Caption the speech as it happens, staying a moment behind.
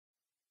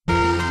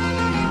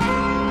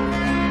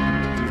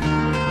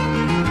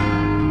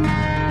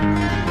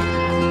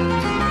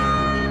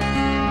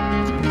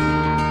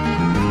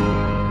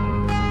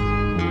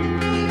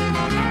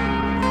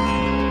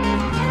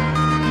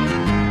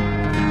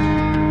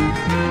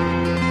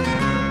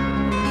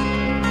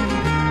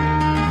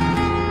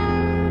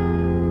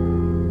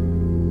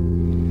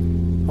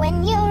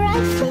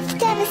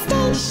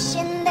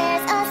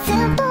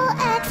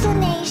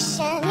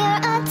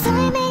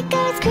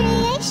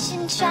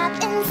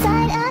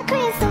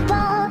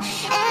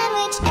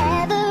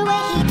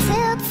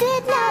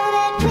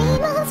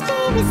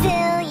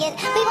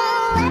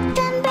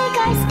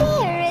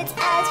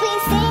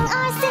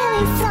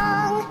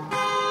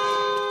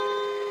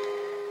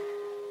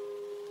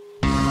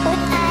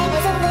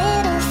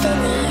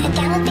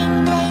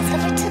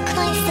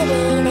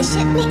They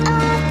shipped me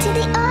off to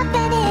the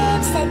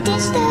orphanage, said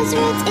ditch those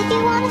roots if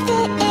you wanna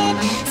fit in.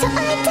 So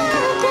I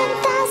dug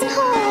 1,000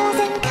 holes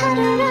and cut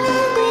a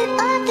rug with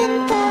orphan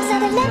poles. Now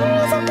the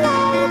memories are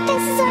blurred, the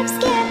faces are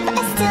obscure, but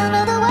I still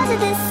know the words of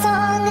this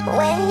song.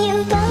 When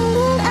you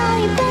bungled all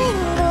your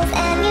bangles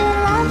and your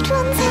loved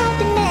ones have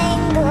been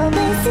mangled,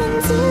 listen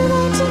to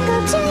the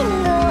jingle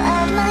jangle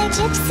of my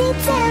gypsy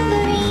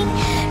tambourine.